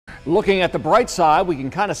Looking at the bright side, we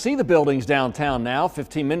can kind of see the buildings downtown now.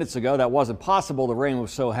 15 minutes ago, that wasn't possible. The rain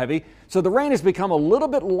was so heavy. So the rain has become a little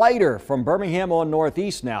bit lighter from Birmingham on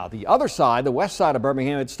northeast now. The other side, the west side of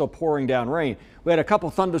Birmingham, it's still pouring down rain. We had a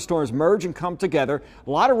couple thunderstorms merge and come together. A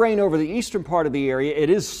lot of rain over the eastern part of the area.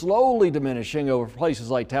 It is slowly diminishing over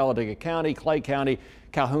places like Talladega County, Clay County,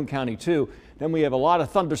 Calhoun County too. Then we have a lot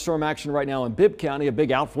of thunderstorm action right now in Bibb County, a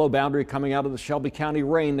big outflow boundary coming out of the Shelby County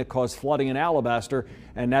rain that caused flooding in Alabaster,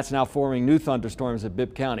 and that's now forming new thunderstorms at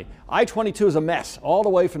Bibb County. I-22 is a mess all the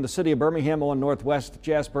way from the city of Birmingham on northwest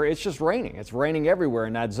Jasper. It's just raining. It's raining everywhere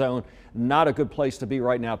in that zone. Not a good place to be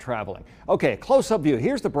right now traveling. Okay, close-up view.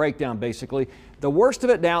 Here's the breakdown basically. The worst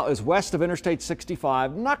of it now is west of Interstate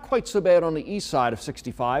 65. Not quite so bad on the east side of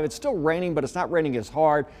 65. It's still raining, but it's not raining as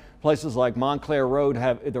hard. Places like Montclair Road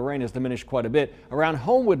the rain has diminished quite a bit. Around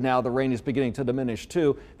Homewood now the rain is beginning to diminish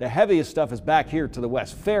too. The heaviest stuff is back here to the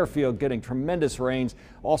west. Fairfield getting tremendous rains.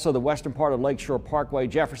 Also the western part of Lakeshore Parkway,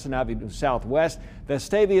 Jefferson Avenue Southwest.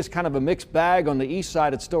 Vestavia is kind of a mixed bag. On the east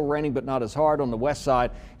side it's still raining but not as hard. On the west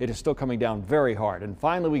side it is still coming down very hard. And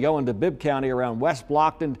finally we go into Bibb County around West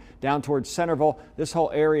Blockton down towards Centerville. This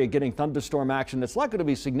whole area getting thunderstorm action that's likely to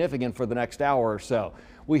be significant for the next hour or so.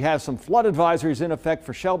 We have some flood advisories in effect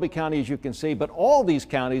for Shelby County, as you can see, but all these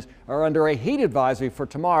counties are under a heat advisory for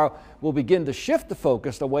tomorrow. We'll begin to shift the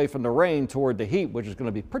focus away from the rain toward the heat, which is going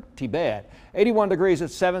to be pretty bad. 81 degrees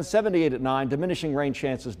at 7, 78 at 9, diminishing rain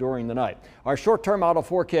chances during the night. Our short-term model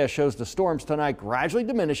forecast shows the storms tonight gradually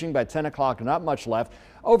diminishing by 10 o'clock, not much left.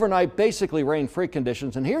 Overnight, basically rain-free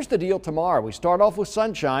conditions. And here's the deal tomorrow. We start off with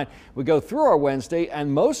sunshine. We go through our Wednesday,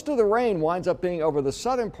 and most of the rain winds up being over the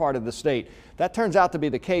southern part of the state. That turns out to be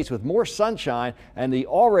the case with more sunshine and the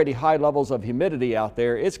already high levels of humidity out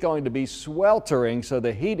there. It's going to be sweltering, so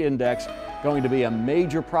the heat index going to be a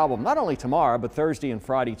major problem, not only tomorrow, but Thursday and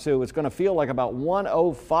Friday too. It's going to feel like about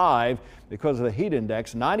 105 because of the heat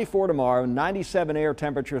index. 94 tomorrow, 97 air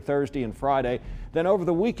temperature Thursday and Friday. Then over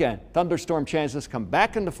the weekend, thunderstorm chances come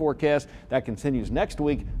back into forecast. That continues next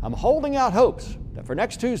week. I'm holding out hopes that for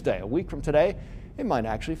next Tuesday, a week from today, it might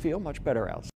actually feel much better outside.